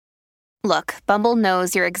Look, Bumble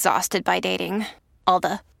knows you're exhausted by dating. All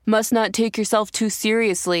the, must not take yourself too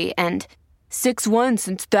seriously, and 6'1"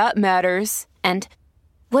 since that matters, and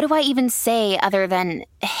what do I even say other than,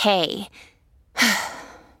 hey?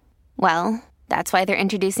 Well, that's why they're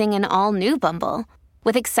introducing an all-new Bumble,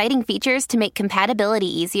 with exciting features to make compatibility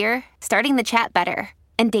easier, starting the chat better,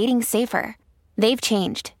 and dating safer. They've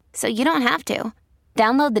changed, so you don't have to.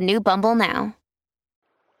 Download the new Bumble now.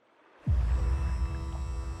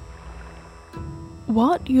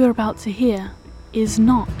 What you're about to hear is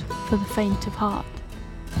not for the faint of heart.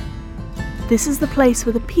 This is the place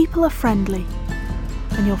where the people are friendly,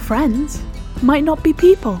 and your friends might not be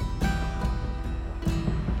people.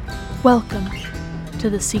 Welcome to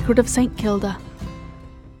The Secret of St. Kilda.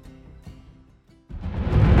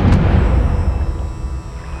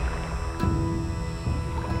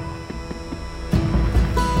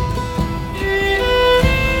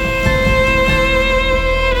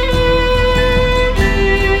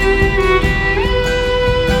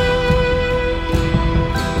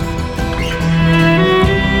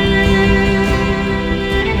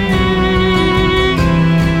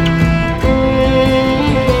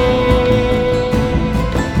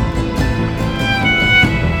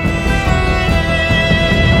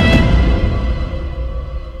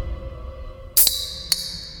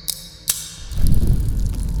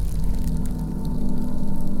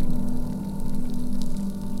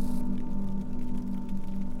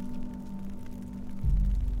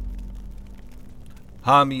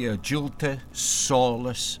 Hami a julte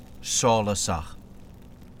solus solusach.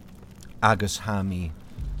 Agus hami.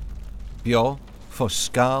 Bio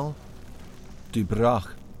foscal du brach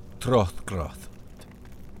trothgroth.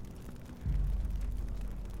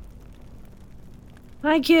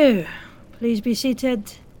 Thank you. Please be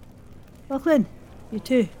seated. Lachlan, you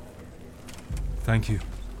too. Thank you.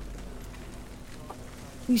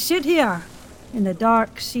 We sit here in the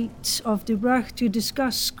dark seats of Dubrach to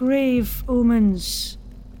discuss grave omens.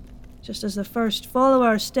 Just as the first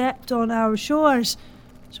follower stepped on our shores,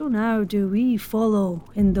 so now do we follow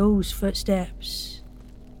in those footsteps.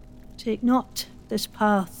 Take not this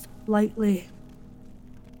path lightly.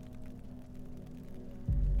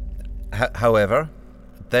 However,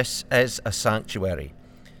 this is a sanctuary.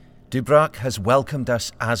 Dubrach has welcomed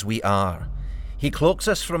us as we are. He cloaks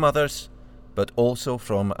us from others, but also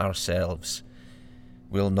from ourselves.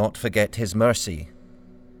 We'll not forget his mercy,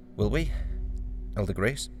 will we, Elder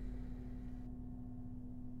Grace?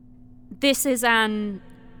 This is an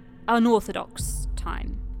unorthodox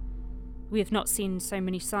time. We have not seen so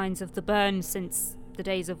many signs of the burn since the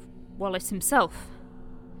days of Wallace himself.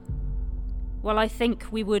 While I think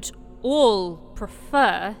we would all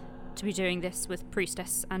prefer to be doing this with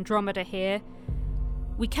Priestess Andromeda here,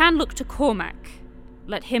 we can look to Cormac.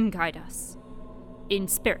 Let him guide us. In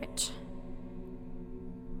spirit.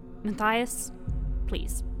 Matthias,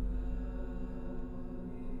 please.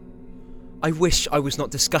 I wish I was not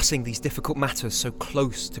discussing these difficult matters so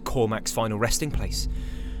close to Cormac's final resting place.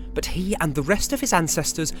 But he and the rest of his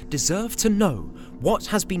ancestors deserve to know what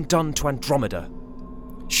has been done to Andromeda.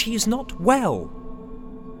 She is not well.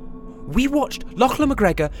 We watched Lachlan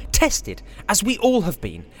MacGregor tested, as we all have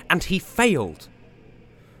been, and he failed.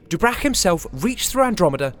 Dubrach himself reached through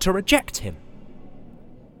Andromeda to reject him.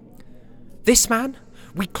 This man,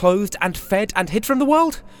 we clothed and fed and hid from the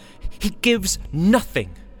world, he gives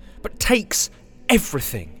nothing, but takes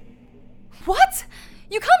everything. What?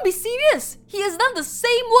 You can't be serious! He has done the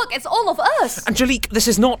same work as all of us! Angelique, this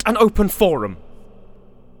is not an open forum.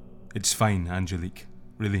 It's fine, Angelique.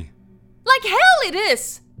 Really. Like hell it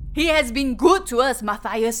is! He has been good to us,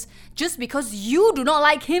 Matthias. Just because you do not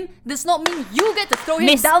like him does not mean you get to throw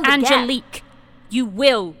him down the gap. Miss Angelique, you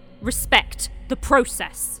will respect the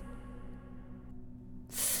process.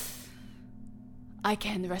 I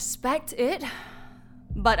can respect it,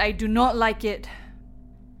 but I do not like it.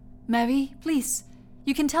 Mary, please,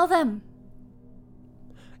 you can tell them.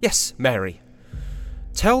 Yes, Mary.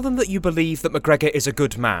 Tell them that you believe that MacGregor is a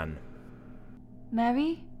good man.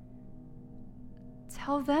 Mary?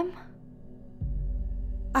 Tell them?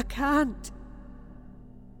 I can't.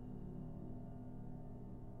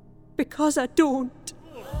 Because I don't.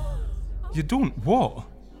 You don't what?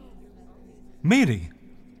 Mary?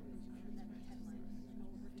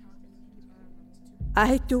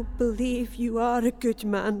 I don't believe you are a good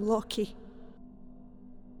man, Lockie.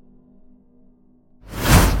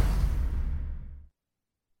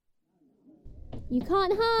 You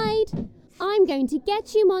can't hide. I'm going to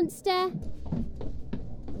get you, monster.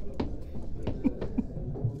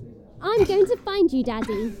 I'm going to find you,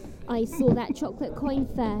 Daddy. I saw that chocolate coin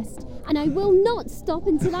first, and I will not stop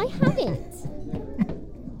until I have it.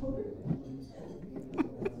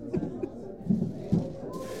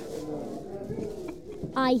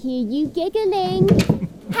 I hear you giggling.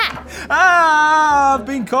 Ha! Ah! I've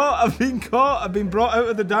been caught! I've been brought out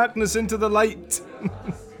of the darkness into the light.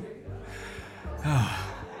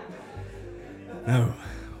 Now,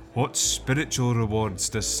 what spiritual rewards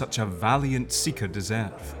does such a valiant seeker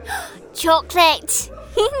deserve? Chocolate!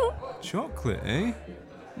 Chocolate, eh?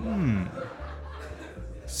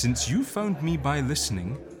 Since you found me by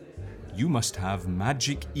listening, you must have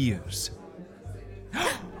magic ears.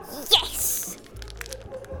 Yes!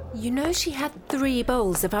 You know she had 3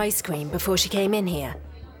 bowls of ice cream before she came in here.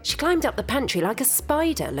 She climbed up the pantry like a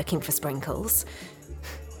spider looking for sprinkles.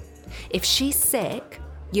 If she's sick,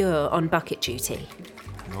 you're on bucket duty.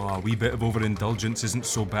 Oh, a wee bit of overindulgence isn't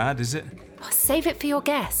so bad, is it? Oh, save it for your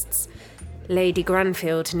guests. Lady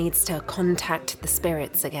Granfield needs to contact the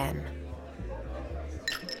spirits again.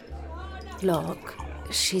 Look,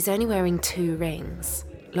 she's only wearing 2 rings.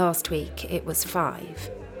 Last week it was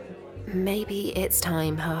 5. Maybe it's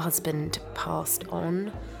time her husband passed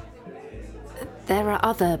on. There are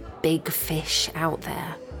other big fish out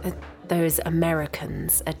there. Those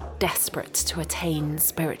Americans are desperate to attain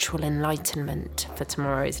spiritual enlightenment for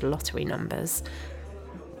tomorrow's lottery numbers.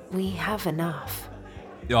 We have enough.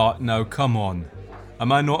 Oh, now come on.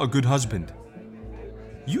 Am I not a good husband?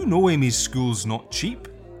 You know Amy's school's not cheap.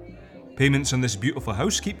 Payments on this beautiful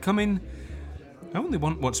house keep coming. I only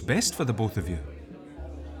want what's best for the both of you.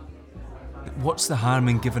 What's the harm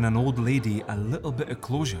in giving an old lady a little bit of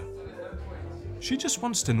closure? She just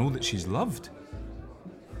wants to know that she's loved.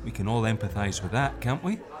 We can all empathise with that, can't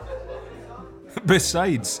we?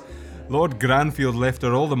 Besides, Lord Granfield left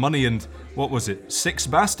her all the money and, 6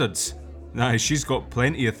 bastards? Aye, she's got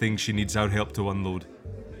plenty of things she needs our help to unload.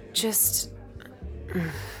 Just...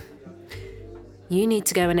 You need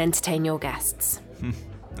to go and entertain your guests.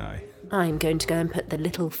 Aye. I'm going to go and put the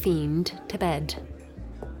little fiend to bed.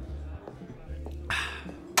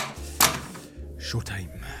 Showtime.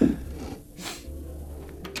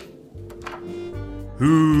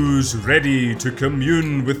 Who's ready to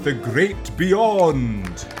commune with the great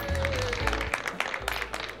beyond?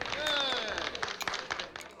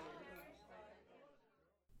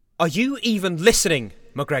 Are you even listening,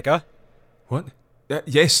 McGregor? What?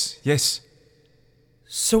 Yes.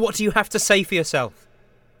 So what do you have to say for yourself?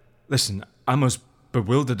 Listen, I'm as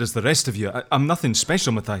bewildered as the rest of you. I'm nothing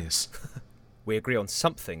special, Matthias. We agree on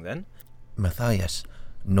something, then. Matthias,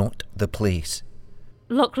 not the place.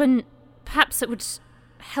 Lachlan, perhaps it would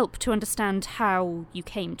help to understand how you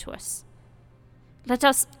came to us. Let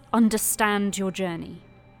us understand your journey.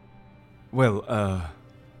 Well,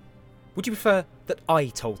 Would you prefer that I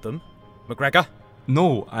told them, McGregor?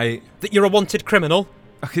 No, That you're a wanted criminal?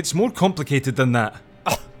 It's more complicated than that.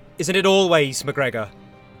 Oh, isn't it always, McGregor?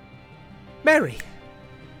 Mary,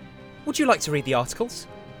 would you like to read the articles?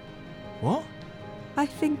 What? I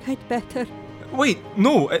think I'd better. Wait,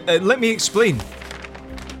 no, let me explain.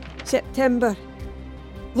 September.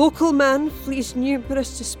 Local man flees numerous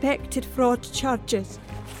suspected fraud charges.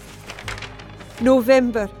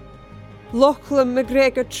 November. Lachlan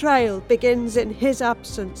McGregor trial begins in his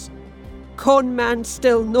absence. Con man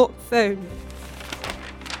still not found.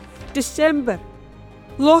 December.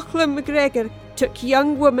 Lachlan McGregor took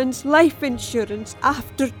young woman's life insurance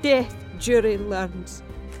after death, jury learns.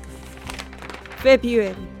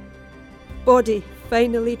 February. Body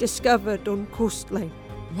finally discovered on coastline.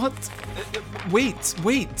 What?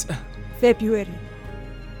 Wait. February.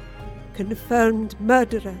 Confirmed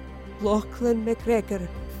murderer, Lachlan McGregor,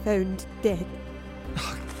 found dead.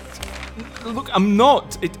 Look, I'm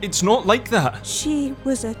not. It's not like that. She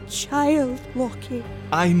was a child, Lockie.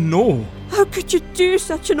 I know. How could you do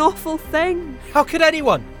such an awful thing? How could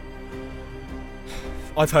anyone?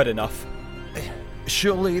 I've heard enough.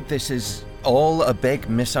 Surely this is all a big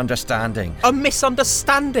misunderstanding. A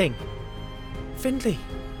misunderstanding? Findlay,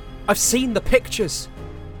 I've seen the pictures.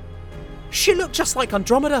 She looked just like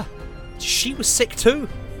Andromeda. She was sick too,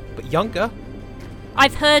 but younger.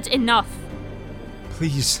 I've heard enough.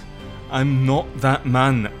 Please, I'm not that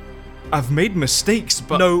man. I've made mistakes,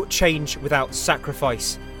 but... No change without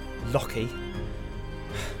sacrifice, Lockie.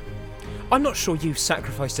 I'm not sure you've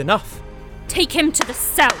sacrificed enough. Take him to the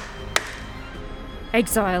cell.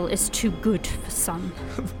 Exile is too good for some.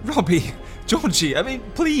 Robbie, Georgie,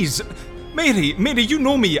 please. Mary, you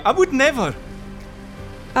know me. I would never.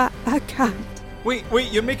 I can't. Wait,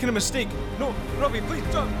 you're making a mistake. No, Robbie, please,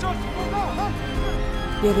 George, no.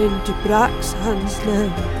 You're in Dubrac's hands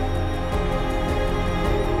now.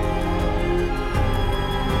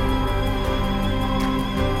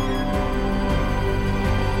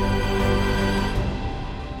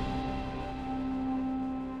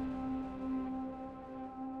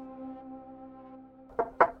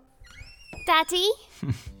 Daddy.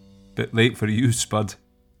 Bit late for you, Spud.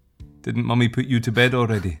 Didn't Mummy put you to bed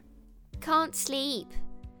already? Can't sleep.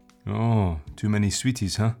 Oh, too many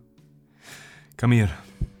sweeties, huh? Come here.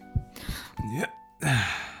 Yeah.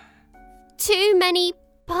 Too many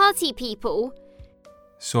party people.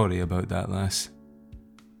 Sorry about that, lass.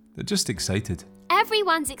 They're just excited.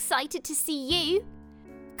 Everyone's excited to see you.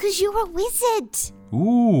 'Cause you're a wizard.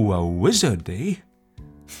 Ooh, a wizard, eh?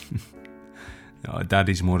 No,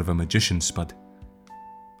 Daddy's more of a magician, Spud.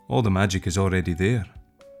 All the magic is already there.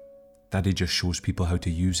 Daddy just shows people how to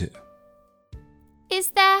use it. Is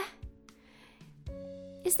there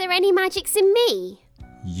any magics in me?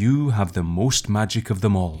 You have the most magic of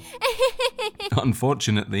them all.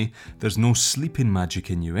 Unfortunately, there's no sleeping magic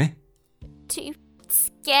in you, eh? Too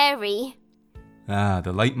scary. Ah,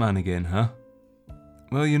 the light man again, huh?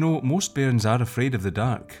 Well, you know, most bairns are afraid of the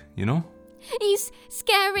dark, you know? He's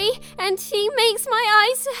scary and he makes my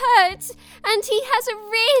eyes hurt and he has a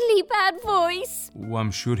really bad voice. Oh, I'm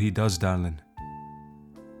sure he does, darling.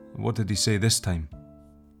 What did he say this time?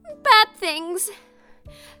 Bad things.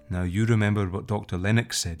 Now you remember what Dr.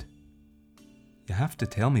 Lennox said. You have to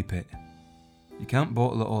tell me, pet. You can't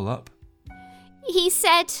bottle it all up. He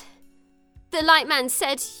said... The light man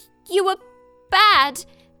said you were bad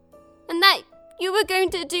and that you were going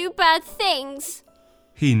to do bad things.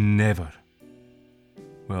 He never.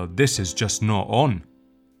 Well, this is just not on.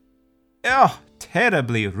 Oh,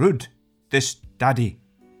 terribly rude. This Daddy.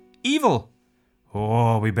 Evil.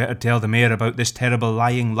 Oh, we better tell the mayor about this terrible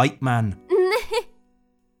lying light man.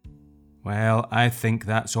 Well, I think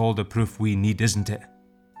that's all the proof we need, isn't it?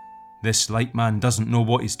 This light man doesn't know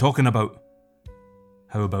what he's talking about.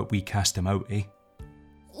 How about we cast him out, eh?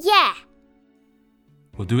 Yeah.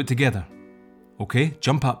 We'll do it together. Okay,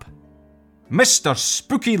 jump up. Mr.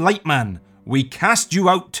 Spooky Lightman, we cast you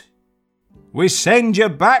out. We send you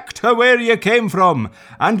back to where you came from,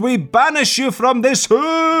 and we banish you from this house.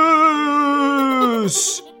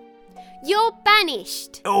 You're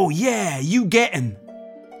banished. Oh yeah, you get him.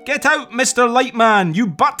 Get out, Mr. Lightman, you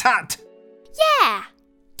butt-hat. Yeah.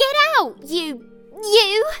 Get out, you.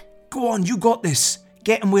 Go on, you got this.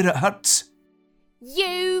 Get him where it hurts.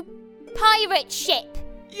 You pirate ship.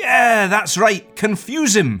 Yeah, that's right.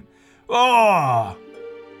 Confuse him. Oh,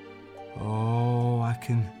 I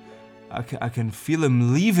can feel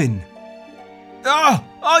him leaving.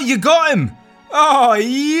 Oh, you got him. Oh,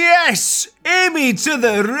 yes. Amy to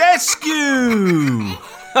the rescue.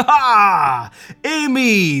 Ha ha!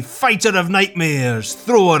 Amy, fighter of nightmares,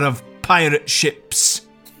 thrower of pirate ships.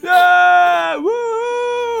 Ah, woo!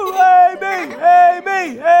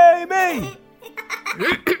 Amy!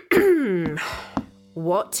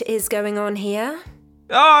 What is going on here?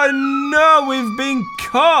 Oh no, we've been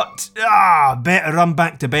caught! Better run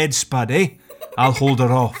back to bed, Spud, eh? I'll hold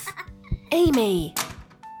her off. Amy!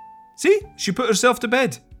 See, she put herself to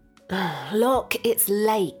bed. Look, it's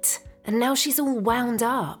late, and now she's all wound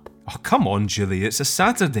up. Oh, come on, Julie, it's a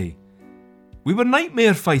Saturday. We were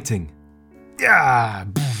nightmare fighting. Yeah,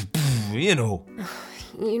 you know.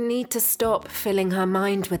 You need to stop filling her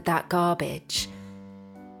mind with that garbage.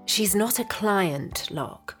 She's not a client,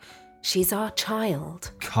 Locke. She's our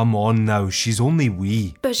child. Come on now, she's only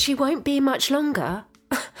wee. But she won't be much longer.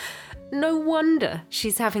 No wonder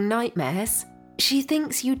she's having nightmares. She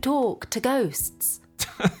thinks you talk to ghosts.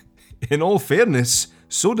 In all fairness,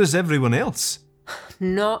 so does everyone else.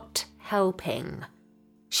 Not helping.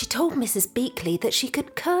 She told Mrs. Beakley that she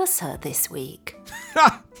could curse her this week.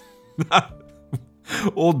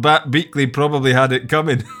 Old Bat Beakley probably had it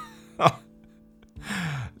coming.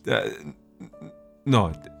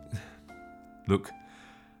 No. Look,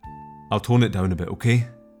 I'll tone it down a bit, okay?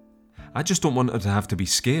 I just don't want her to have to be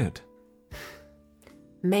scared.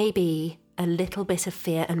 Maybe a little bit of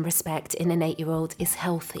fear and respect in an 8-year-old is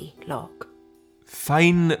healthy, Locke.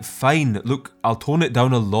 Fine. Look, I'll tone it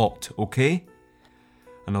down a lot, okay?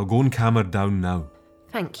 And I'll go and calm her down now.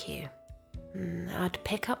 Thank you. I'd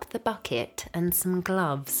pick up the bucket and some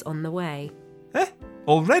gloves on the way.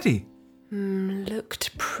 Already?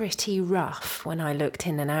 Looked pretty rough when I looked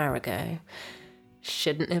in an hour ago.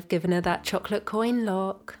 Shouldn't have given her that chocolate coin,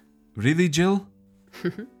 Locke. Really, Jill?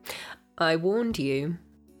 I warned you.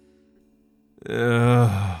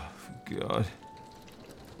 Oh, God.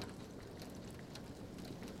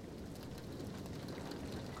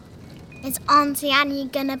 Is Auntie Annie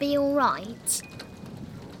gonna be alright?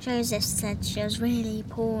 Joseph said she was really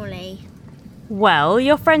poorly. Well,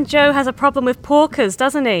 your friend Joe has a problem with porkers,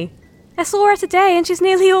 doesn't he? I saw her today and she's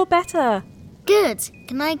nearly all better. Good.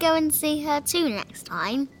 Can I go and see her too next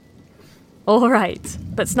time? All right,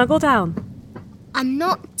 but snuggle down. I'm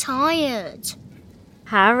not tired.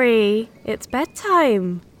 Harry, it's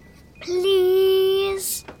bedtime.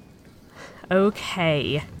 Please?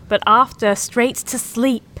 Okay, but after, straight to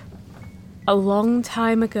sleep. A long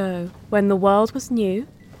time ago, when the world was new,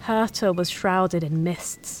 Herta was shrouded in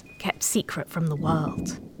mists, kept secret from the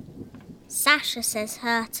world. Sasha says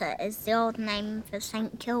Herta is the old name for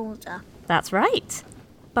St. Kilda. That's right.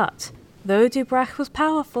 But though Dubrach was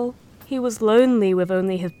powerful, he was lonely with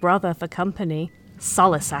only his brother for company,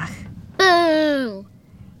 Solisach. Boo!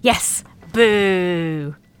 Yes,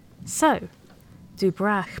 boo! So,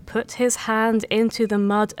 Dubrach put his hand into the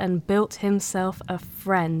mud and built himself a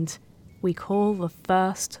friend we call the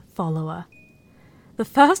First Follower. The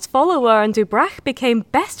First Follower and Dubrach became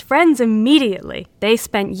best friends immediately. They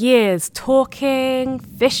spent years talking,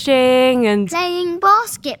 fishing, and playing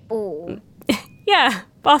basketball. Yeah,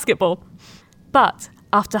 basketball. But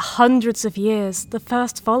after hundreds of years, the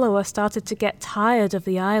First Follower started to get tired of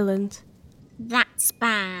the island. That's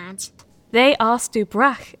bad. They asked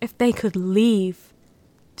Dubrach if they could leave.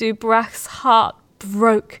 Dubrach's heart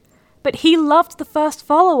broke, but he loved the First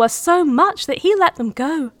Follower so much that he let them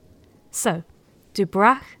go. So,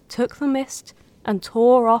 Dubrach took the mist and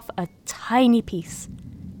tore off a tiny piece.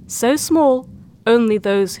 So small, only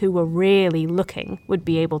those who were really looking would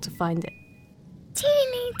be able to find it.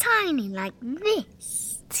 Teeny tiny like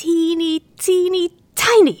this. Teeny, teeny,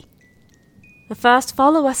 tiny. The First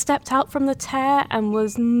Follower stepped out from the tear and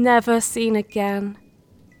was never seen again.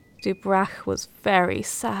 Dubrach was very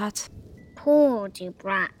sad. Poor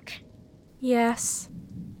Dubrach. Yes.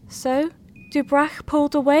 So, Dubrach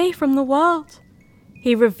pulled away from the world.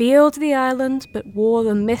 He revealed the island but wore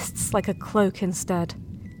the mists like a cloak instead.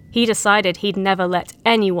 He decided he'd never let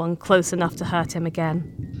anyone close enough to hurt him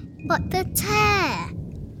again. But the tear!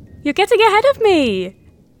 You're getting ahead of me!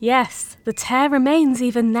 Yes, the tear remains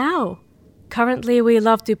even now. Currently we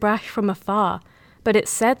love Dubrach from afar, but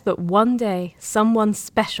it's said that one day someone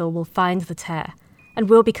special will find the tear, and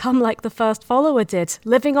we'll become like the First Follower did,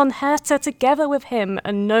 living on Herta together with him,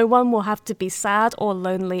 and no one will have to be sad or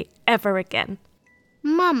lonely ever again.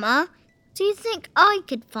 Mama, do you think I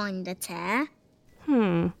could find the tear?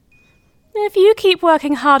 If you keep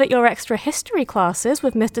working hard at your extra history classes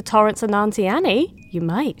with Mr. Torrance and Auntie Annie, you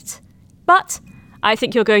might. But I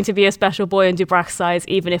think you're going to be a special boy in Dubrach's size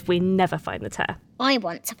even if we never find the tear. I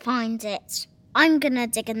want to find it. I'm gonna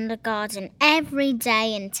dig in the garden every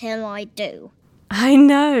day until I do. I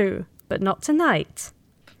know, but not tonight.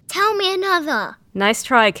 Tell me another. Nice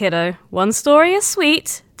try, kiddo. 1 story is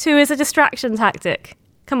sweet, 2 is a distraction tactic.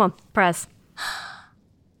 Come on, press.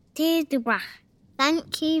 Dear Dubrach,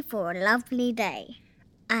 thank you for a lovely day.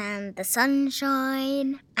 And the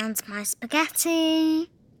sunshine, and my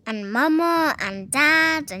spaghetti, and Mama and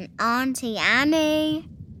Dad and Auntie Annie,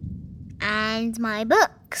 and my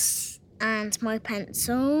books, and my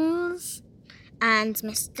pencils, and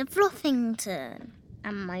Mr. Fluffington,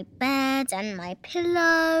 and my bed and my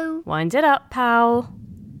pillow. Wind it up, pal.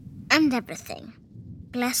 And everything.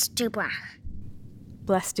 Bless Dubrach.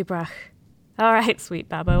 Bless Dubrach. All right, sweet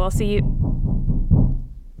Babbo, I'll see you.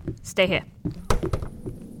 Stay here.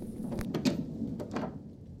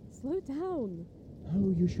 Slow down.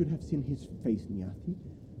 Oh, you should have seen his face, Nyathi.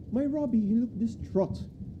 My Robbie, he looked distraught.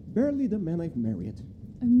 Barely the man I've married.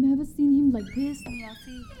 I've never seen him like this,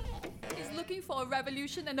 Nyathi. He's looking for a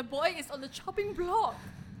revolution and the boy is on the chopping block.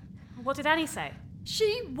 What did Annie say?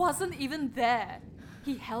 She wasn't even there.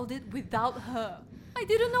 He held it without her. I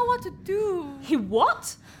didn't know what to do. He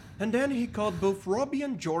what? And then he called both Robbie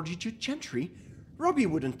and Georgie to Chantry. Robbie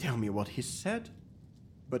wouldn't tell me what he said,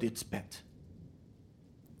 but it's bad.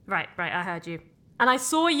 Right, I heard you. And I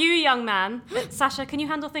saw you, young man. Sasha, can you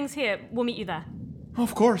handle things here? We'll meet you there.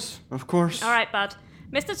 Of course. All right, bud.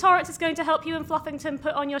 Mr. Torrance is going to help you and Fluffington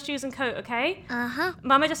put on your shoes and coat, okay? Uh-huh.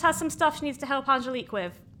 Mama just has some stuff she needs to help Angelique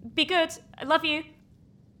with. Be good. I love you.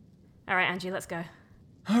 All right, Angie, let's go.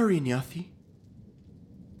 Hurry, Nyathi.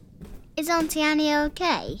 Is Auntie Annie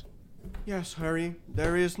okay? Yes, Harry.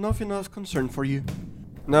 There is nothing of concern for you.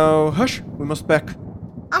 Now, hush. We must back.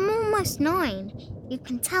 I'm almost 9. You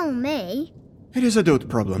can tell me. It is adult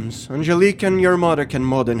problems. Angelique and your mother can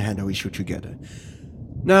more than handle issue together.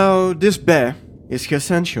 Now, this bear is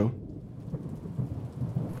essential.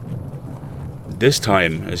 This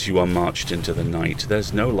time, as you are marched into the night,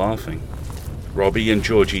 there's no laughing. Robbie and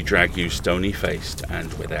Georgie drag you stony-faced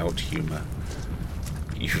and without humour.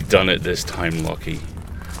 You've done it this time, Lockie.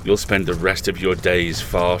 You'll spend the rest of your days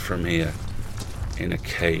far from here, in a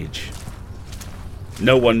cage.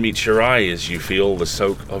 No one meets your eye as you feel the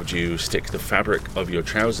soak of dew stick the fabric of your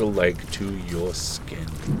trouser leg to your skin.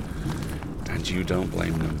 And you don't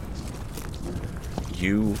blame them.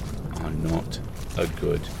 You are not a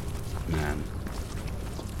good man.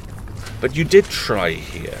 But you did try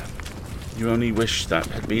here. You only wish that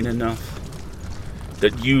had been enough.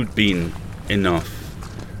 That you'd been enough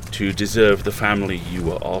to deserve the family you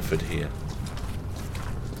were offered here.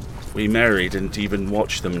 We married and even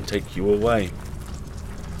watched them take you away.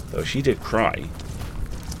 Though she did cry.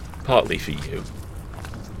 Partly for you.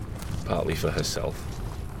 Partly for herself.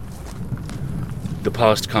 The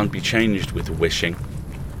past can't be changed with wishing.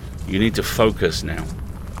 You need to focus now.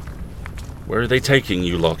 Where are they taking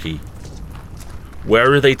you, Lockie?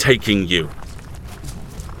 Where are they taking you?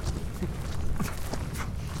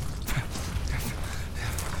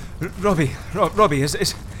 Robbie,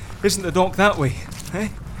 isn't the dock that way, eh?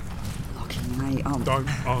 Mate, Don't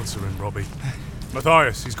answer him, Robbie.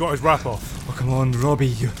 Matthias, he's got his wrap off. Oh, come on,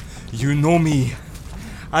 Robbie, you know me.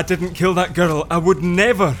 I didn't kill that girl. I would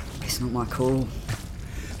never. It's not my call.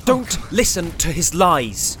 Don't listen to his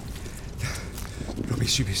lies. Robbie,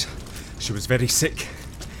 she was very sick,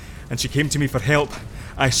 and she came to me for help.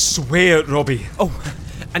 I swear, Robbie. Oh,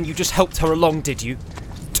 and you just helped her along, did you?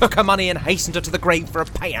 Took her money and hastened her to the grave for a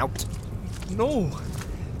payout?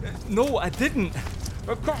 No, I didn't.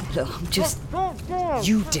 Look, I'm just...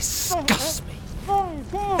 You disgust me.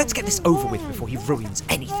 Let's get this over with before he ruins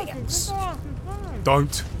anything else.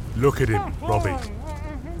 Don't look at him, Robbie.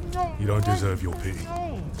 You don't deserve your pity.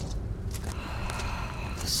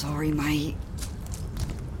 Sorry, mate.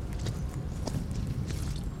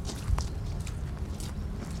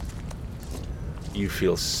 You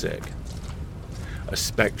feel sick. A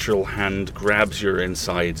spectral hand grabs your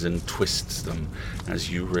insides and twists them as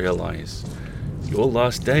you realize your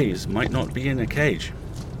last days might not be in a cage.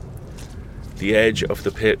 The edge of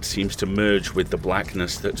the pit seems to merge with the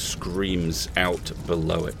blackness that screams out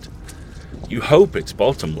below it. You hope it's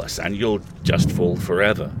bottomless and you'll just fall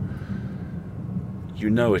forever. You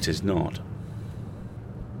know it is not.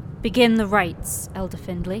 Begin the rites, Elder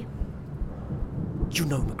Findlay. You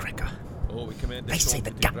know, McGregor. They say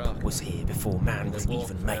the gap was here before man was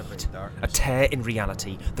even made. A tear in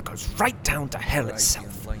reality that goes right down to hell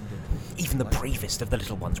itself. Even the bravest of the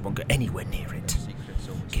little ones won't go anywhere near it.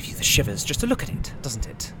 Gives you the shivers just to look at it, doesn't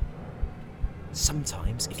it?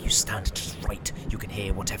 Sometimes, if you stand just right, you can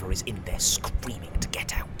hear whatever is in there screaming to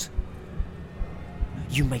get out.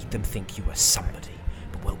 You made them think you were somebody,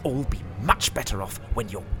 but we'll all be much better off when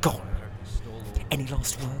you're gone. Any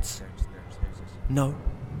last words? No?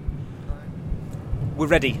 We're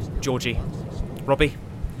ready, Georgie. Robbie,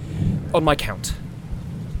 on my count.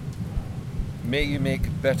 May you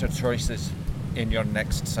make better choices in your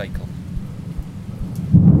next cycle.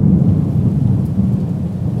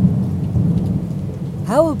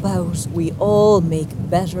 How about we all make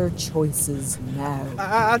better choices now?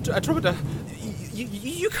 Andromeda,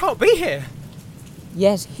 you can't be here.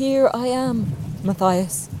 Yet here I am,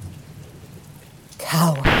 Matthias.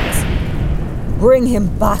 Cowards. Bring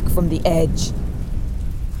him back from the edge.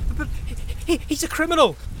 But he's a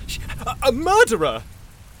criminal. A murderer.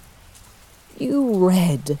 You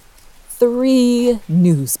read 3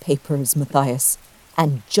 newspapers, Matthias,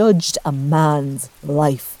 and judged a man's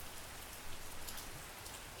life.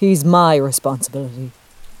 He's my responsibility.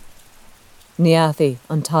 Niathi,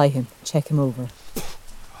 untie him. Check him over.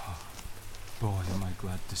 Boy, am I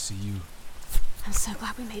glad to see you. I'm so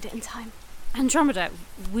glad we made it in time. Andromeda,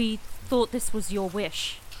 we thought this was your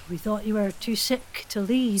wish. We thought you were too sick to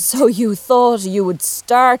lead. So you thought you would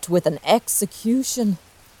start with an execution?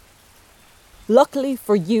 Luckily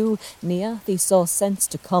for you, Niathi saw sense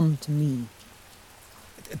to come to me.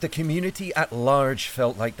 The community at large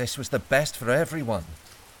felt like this was the best for everyone.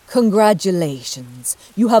 Congratulations.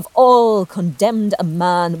 You have all condemned a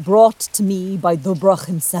man brought to me by Dubrach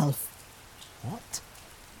himself. What?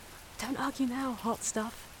 Don't argue now, hot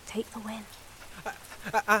stuff. Take the win.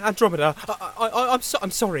 Andromeda,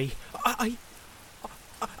 I'm sorry. I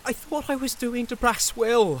thought I was doing Dubrach's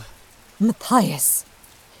will. Matthias,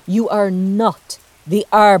 you are not the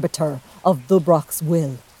arbiter of Dubrach's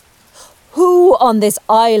will. Who on this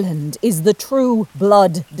island is the true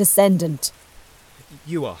blood descendant?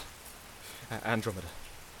 You are, Andromeda.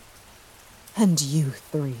 And you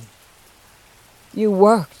 3. You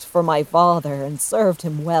worked for my father and served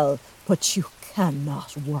him well, but you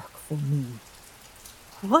cannot work for me.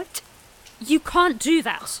 What? You can't do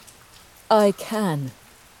that. I can,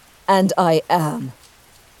 and I am.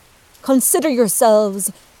 Consider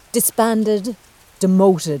yourselves disbanded,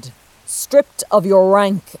 demoted, stripped of your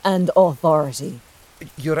rank and authority.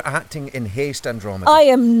 You're acting in haste, Andromeda. I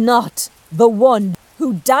am not the one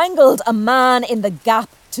who dangled a man in the gap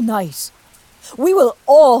tonight. We will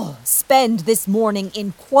all spend this morning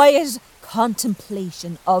in quiet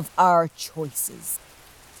contemplation of our choices.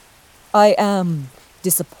 I am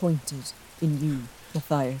disappointed in you,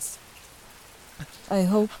 Matthias. I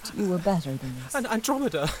hoped you were better than this. And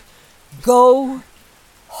Andromeda. Go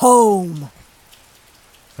home.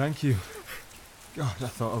 Thank you. God, I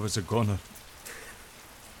thought I was a goner.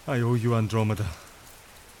 I owe you Andromeda.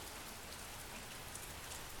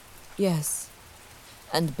 Yes,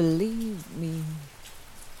 and believe me,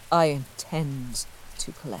 I intend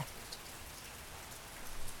to collect.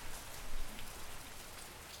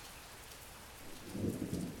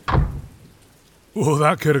 Well,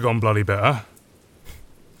 that could have gone bloody better.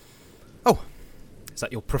 Oh, is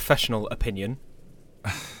that your professional opinion?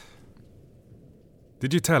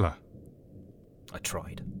 Did you tell her? I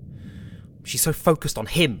tried. She's so focused on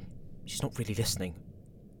him, she's not really listening.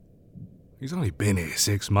 He's only been here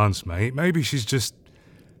 6 months, mate. Maybe she's just...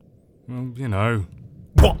 well, you know...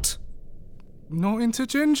 What? Not into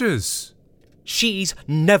gingers. She's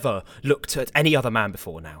never looked at any other man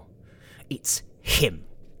before now. It's him,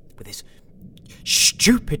 with his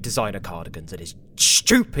stupid designer cardigans and his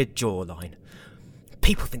stupid jawline.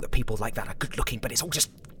 People think that people like that are good looking, but it's all just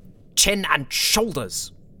chin and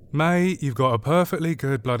shoulders. Mate, you've got a perfectly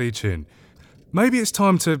good bloody chin. Maybe it's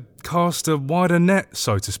time to cast a wider net,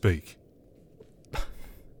 so to speak.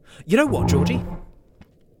 You know what, Georgie?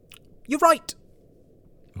 You're right.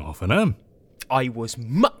 Often am. I was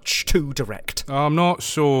much too direct. I'm not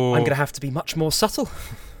sure... I'm going to have to be much more subtle.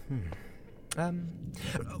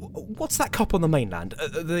 What's that cop on the mainland?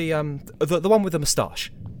 The one with the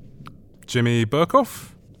moustache? Jimmy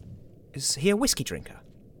Burkoff? Is he a whiskey drinker?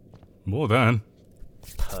 More than.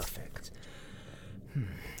 Perfect.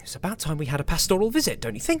 It's about time we had a pastoral visit,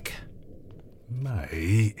 don't you think?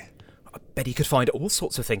 Mate... I bet he could find all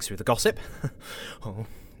sorts of things through the gossip. Oh,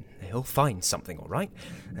 he'll find something, all right.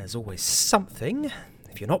 There's always something.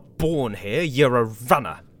 If you're not born here, you're a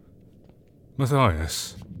runner.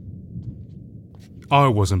 Matthias, I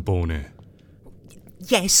wasn't born here.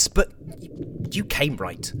 Yes, but you came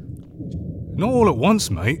right. Not all at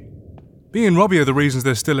once, mate. Me and Robbie are the reasons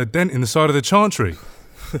there's still a dent in the side of the chantry.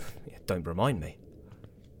 Yeah, don't remind me.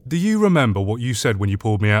 Do you remember what you said when you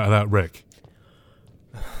pulled me out of that wreck?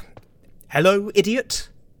 Hello, idiot.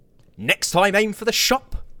 Next time, aim for the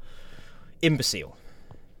shop. Imbecile.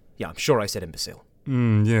 Yeah, I'm sure I said imbecile.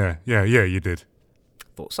 Yeah, you did.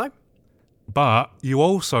 Thought so. But you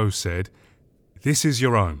also said, this is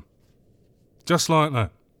your home. Just like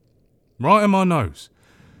that. Right in my nose.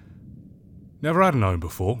 Never had an home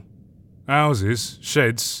before. Houses,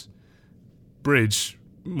 sheds, bridge,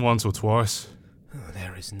 once or twice. Oh,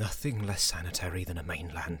 there is nothing less sanitary than a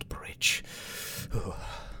mainland bridge. Oh.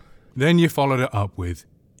 Then you followed it up with,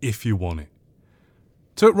 if you want it.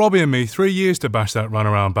 Took Robbie and me 3 years to bash that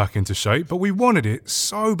runaround back into shape, but we wanted it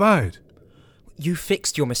so bad. You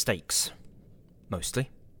fixed your mistakes. Mostly.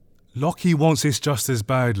 Lockie wants this just as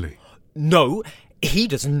badly. No, he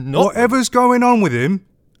does not. Whatever's going on with him,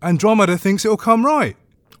 Andromeda thinks it'll come right.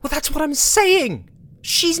 Well, that's what I'm saying.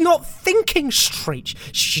 She's not thinking straight.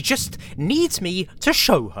 She just needs me to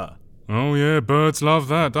show her. Oh yeah, birds love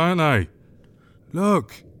that, don't they?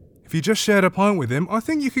 Look, if you just shared a pint with him, I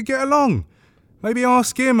think you could get along. Maybe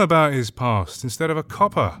ask him about his past instead of a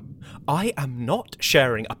copper. I am not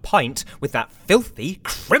sharing a pint with that filthy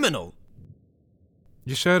criminal.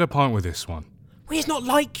 You shared a pint with this one. Well, he's not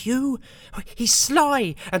like you. He's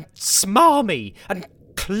sly and smarmy and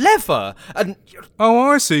clever and... Oh,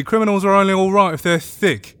 I see. Criminals are only all right if they're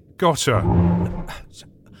thick. Gotcha.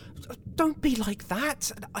 Don't be like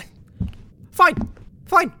that. Fine.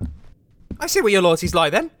 I see where your loyalties lie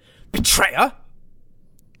then. Betrayer.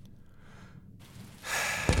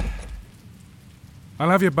 I'll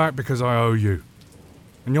have you back because I owe you.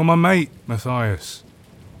 And you're my mate, Matthias.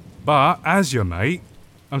 But, as your mate,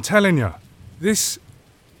 I'm telling you, this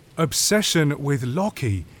obsession with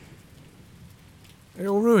Lockie,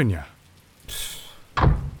 it'll ruin you.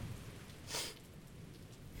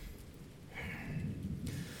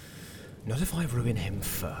 Not if I ruin him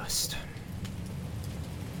first.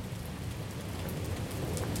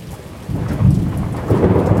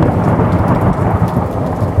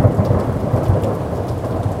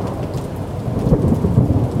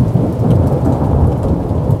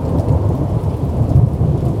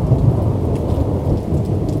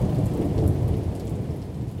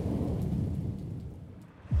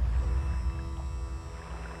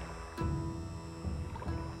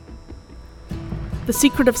 The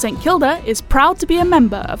Secret of St. Kilda is proud to be a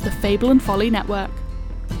member of the Fable and Folly Network.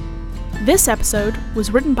 This episode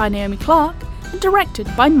was written by Naomi Clark and directed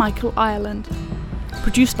by Michael Ireland.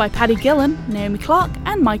 Produced by Paddy Gillen, Naomi Clark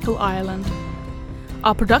and Michael Ireland.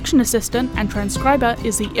 Our production assistant and transcriber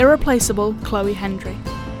is the irreplaceable Chloe Hendry.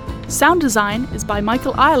 Sound design is by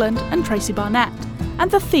Michael Ireland and Tracy Barnett, and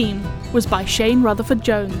the theme was by Shane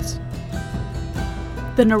Rutherford-Jones.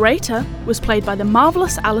 The narrator was played by the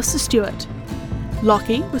marvellous Alistair Stewart.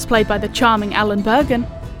 Lockie was played by the charming Alan Bergen.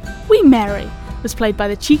 Wee Mary was played by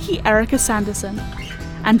the cheeky Erica Sanderson.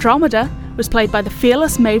 Andromeda was played by the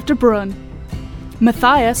fearless Maeve de Bruin.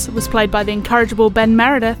 Matthias was played by the incorrigible Ben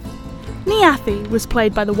Meredith. Niathi was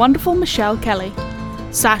played by the wonderful Michelle Kelly.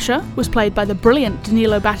 Sasha was played by the brilliant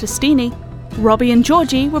Danilo Battistini. Robbie and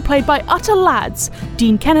Georgie were played by utter lads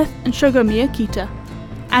Dean Kenneth and Shogo Miyakita.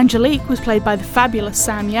 Angelique was played by the fabulous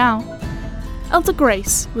Sam Yao. Elder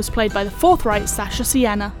Grace was played by the forthright Sasha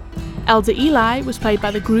Sienna. Elder Eli was played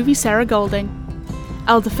by the groovy Sarah Golding.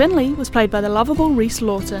 Elder Finley was played by the lovable Reese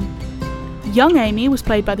Lawton. Young Amy was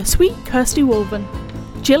played by the sweet Kirsty Wolven.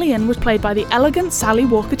 Gillian was played by the elegant Sally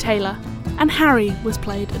Walker-Taylor. And Harry was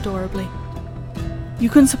played adorably. You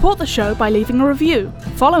can support the show by leaving a review,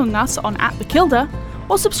 following us on @thekilda,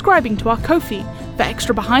 or subscribing to our Ko-fi for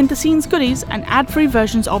extra behind-the-scenes goodies and ad-free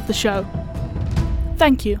versions of the show.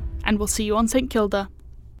 Thank you, and we'll see you on St. Kilda.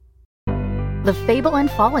 The Fable and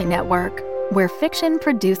Folly Network, where fiction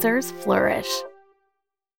producers flourish.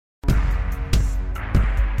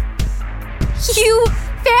 You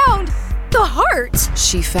found the heart!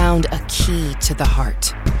 She found a key to the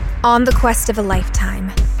heart. On the quest of a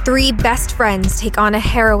lifetime, 3 best friends take on a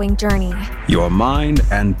harrowing journey. Your mind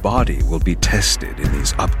and body will be tested in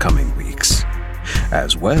these upcoming weeks,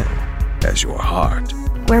 as well as your heart.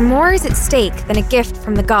 Where more is at stake than a gift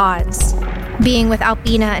from the gods. Being with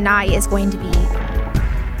Albina and I is going to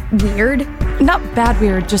be weird. Not bad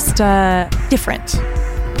weird, just different.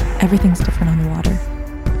 Everything's different on the water.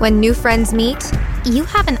 When new friends meet, you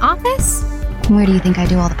have an office? Where do you think I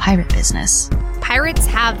do all the pirate business? Pirates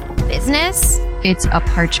have business? It's a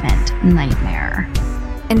parchment nightmare.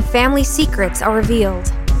 And family secrets are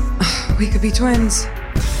revealed. We could be twins.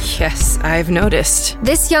 Yes, I've noticed.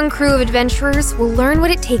 This young crew of adventurers will learn what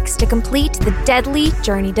it takes to complete the deadly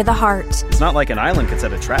journey to the heart. It's not like an island could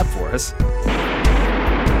set a trap for us.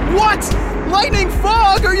 What? Lightning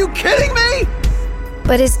fog? Are you kidding me?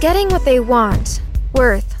 But is getting what they want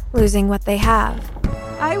worth losing what they have?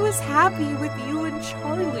 I was happy with you and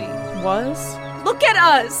Charlie. Was? Look at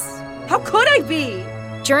us! How could I be?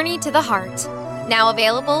 Journey to the Heart. Now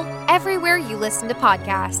available everywhere you listen to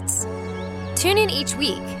podcasts. Tune in each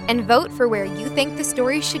week and vote for where you think the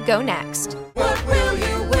story should go next. What will you